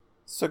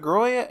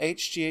Sogroya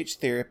HGH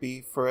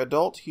therapy for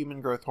adult human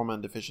growth hormone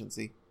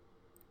deficiency.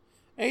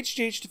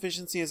 HGH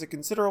deficiency is a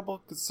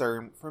considerable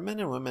concern for men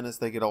and women as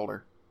they get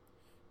older.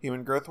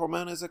 Human growth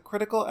hormone is a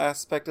critical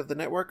aspect of the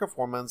network of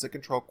hormones that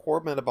control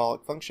core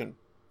metabolic function.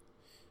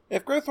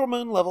 If growth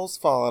hormone levels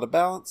fall out of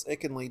balance, it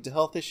can lead to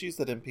health issues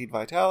that impede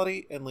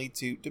vitality and lead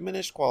to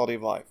diminished quality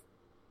of life.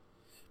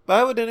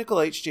 Bioidentical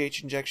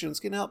HGH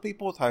injections can help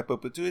people with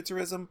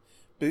hypopituitarism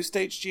boost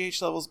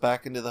HGH levels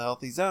back into the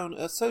healthy zone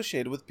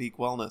associated with peak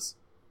wellness.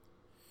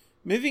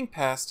 Moving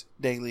past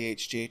daily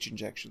HGH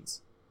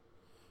injections.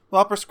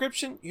 While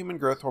prescription human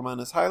growth hormone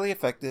is highly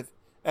effective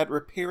at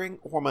repairing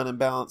hormone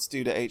imbalance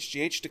due to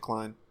HGH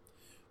decline,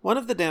 one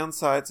of the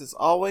downsides has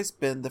always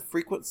been the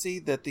frequency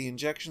that the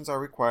injections are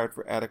required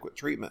for adequate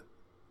treatment.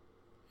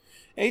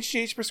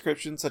 HGH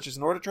prescriptions such as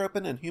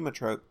Norditropin and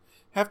Humatrope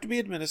have to be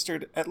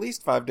administered at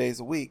least 5 days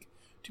a week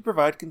to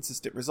provide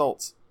consistent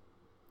results.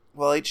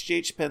 While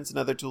HGH pens and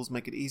other tools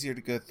make it easier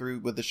to go through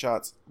with the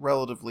shots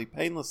relatively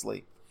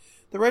painlessly,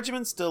 the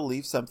regimen still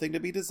leaves something to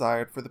be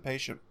desired for the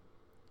patient.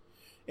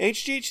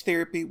 HGH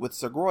therapy with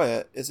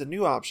Sogroya is a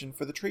new option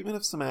for the treatment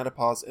of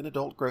somatopause in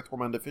adult growth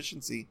hormone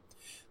deficiency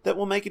that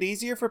will make it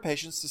easier for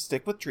patients to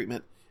stick with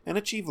treatment and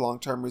achieve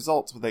long-term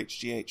results with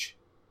HGH.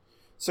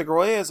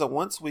 Sogroya is a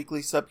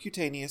once-weekly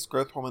subcutaneous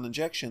growth hormone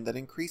injection that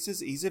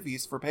increases ease of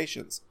use for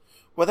patients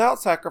without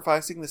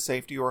sacrificing the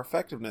safety or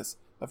effectiveness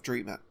of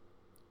treatment.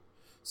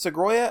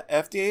 Sogroya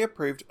FDA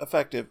approved,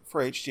 effective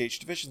for HGH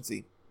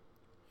deficiency.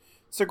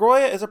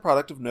 Sogroya is a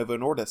product of Novo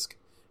Nordisk,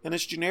 and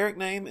its generic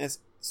name is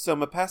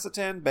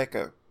Somapacitan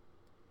Beco.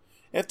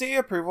 FDA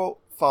approval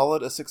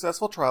followed a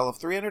successful trial of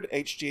 300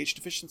 HGH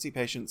deficiency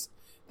patients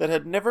that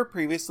had never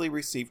previously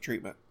received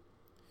treatment.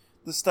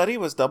 The study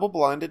was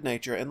double-blind in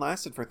nature and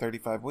lasted for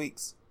 35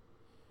 weeks.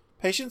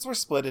 Patients were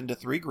split into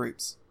 3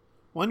 groups.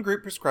 One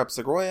group prescribed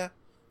Sogroya,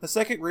 a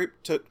second group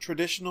took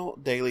traditional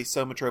daily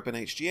somatropin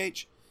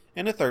HGH,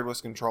 and a third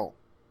was control.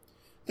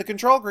 The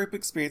control group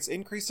experienced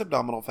increased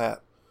abdominal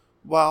fat,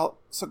 while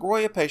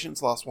Sogroya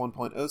patients lost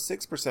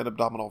 1.06%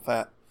 abdominal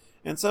fat,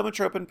 and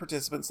somatropin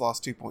participants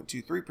lost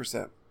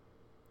 2.23%.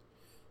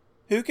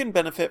 Who can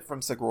benefit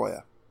from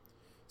Sogroya?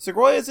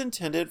 Sogroya is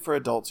intended for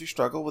adults who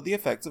struggle with the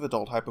effects of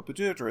adult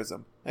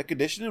hypopituitarism, a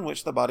condition in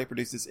which the body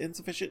produces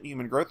insufficient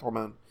human growth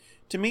hormone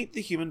to meet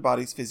the human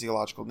body's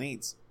physiological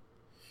needs.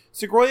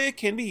 Sogroya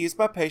can be used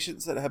by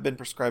patients that have been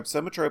prescribed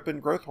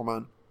somatropin growth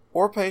hormone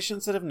or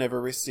patients that have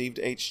never received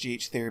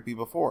HGH therapy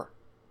before.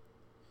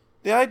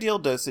 The ideal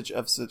dosage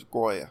of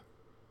Sogroya.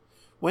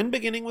 When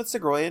beginning with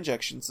Sogroya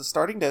injections, the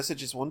starting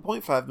dosage is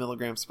 1.5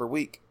 milligrams per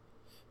week.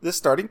 This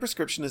starting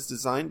prescription is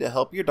designed to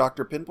help your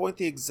doctor pinpoint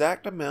the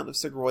exact amount of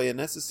Sogroya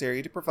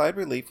necessary to provide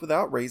relief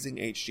without raising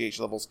HGH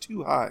levels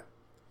too high.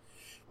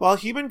 While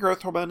human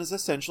growth hormone is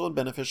essential and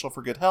beneficial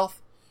for good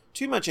health,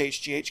 too much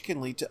HGH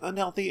can lead to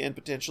unhealthy and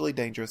potentially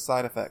dangerous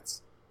side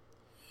effects.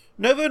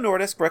 Novo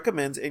Nordisk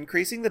recommends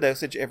increasing the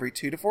dosage every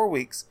 2 to 4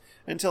 weeks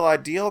until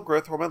ideal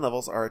growth hormone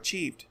levels are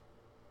achieved,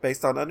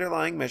 based on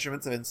underlying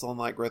measurements of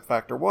insulin-like growth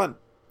factor 1.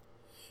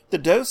 The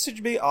dose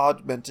should be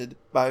augmented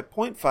by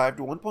 0.5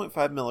 to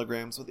 1.5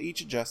 milligrams with each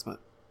adjustment.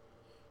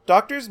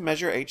 Doctors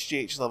measure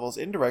HGH levels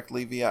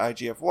indirectly via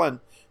IGF-1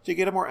 to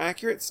get a more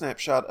accurate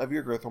snapshot of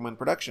your growth hormone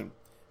production,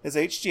 as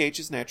HGH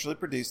is naturally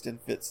produced in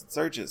fits and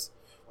surges,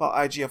 while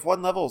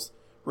IGF-1 levels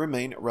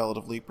remain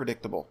relatively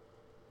predictable.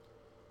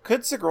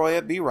 Could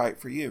Sogroya be right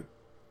for you?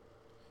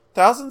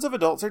 Thousands of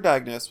adults are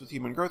diagnosed with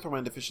human growth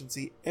hormone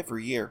deficiency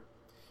every year.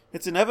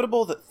 It's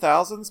inevitable that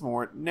thousands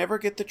more never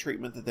get the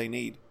treatment that they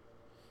need.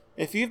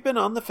 If you've been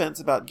on the fence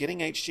about getting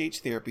HGH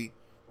therapy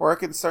or are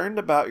concerned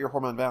about your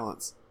hormone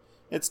balance,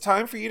 it's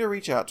time for you to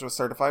reach out to a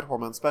certified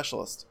hormone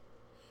specialist.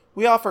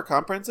 We offer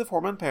comprehensive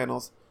hormone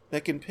panels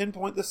that can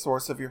pinpoint the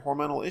source of your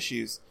hormonal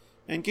issues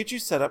and get you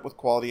set up with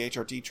quality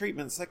HRT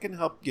treatments that can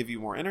help give you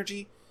more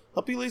energy,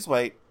 help you lose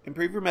weight,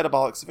 improve your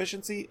metabolic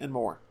sufficiency, and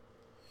more.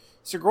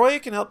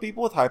 Sogroya can help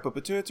people with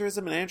hypopituitarism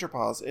and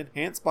andropause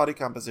enhance body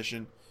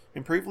composition,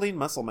 improve lean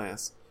muscle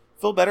mass,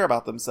 feel better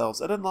about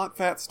themselves, and unlock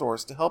fat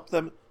stores to help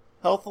them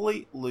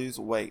healthily lose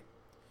weight.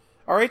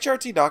 Our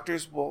HRT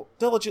doctors will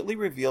diligently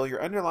reveal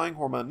your underlying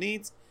hormone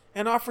needs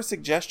and offer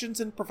suggestions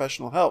and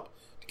professional help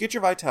to get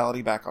your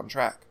vitality back on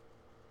track.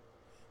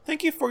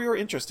 Thank you for your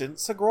interest in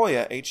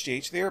Sogroya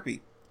HGH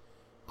therapy.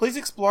 Please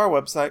explore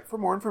our website for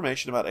more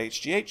information about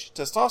HGH,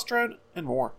 testosterone, and more.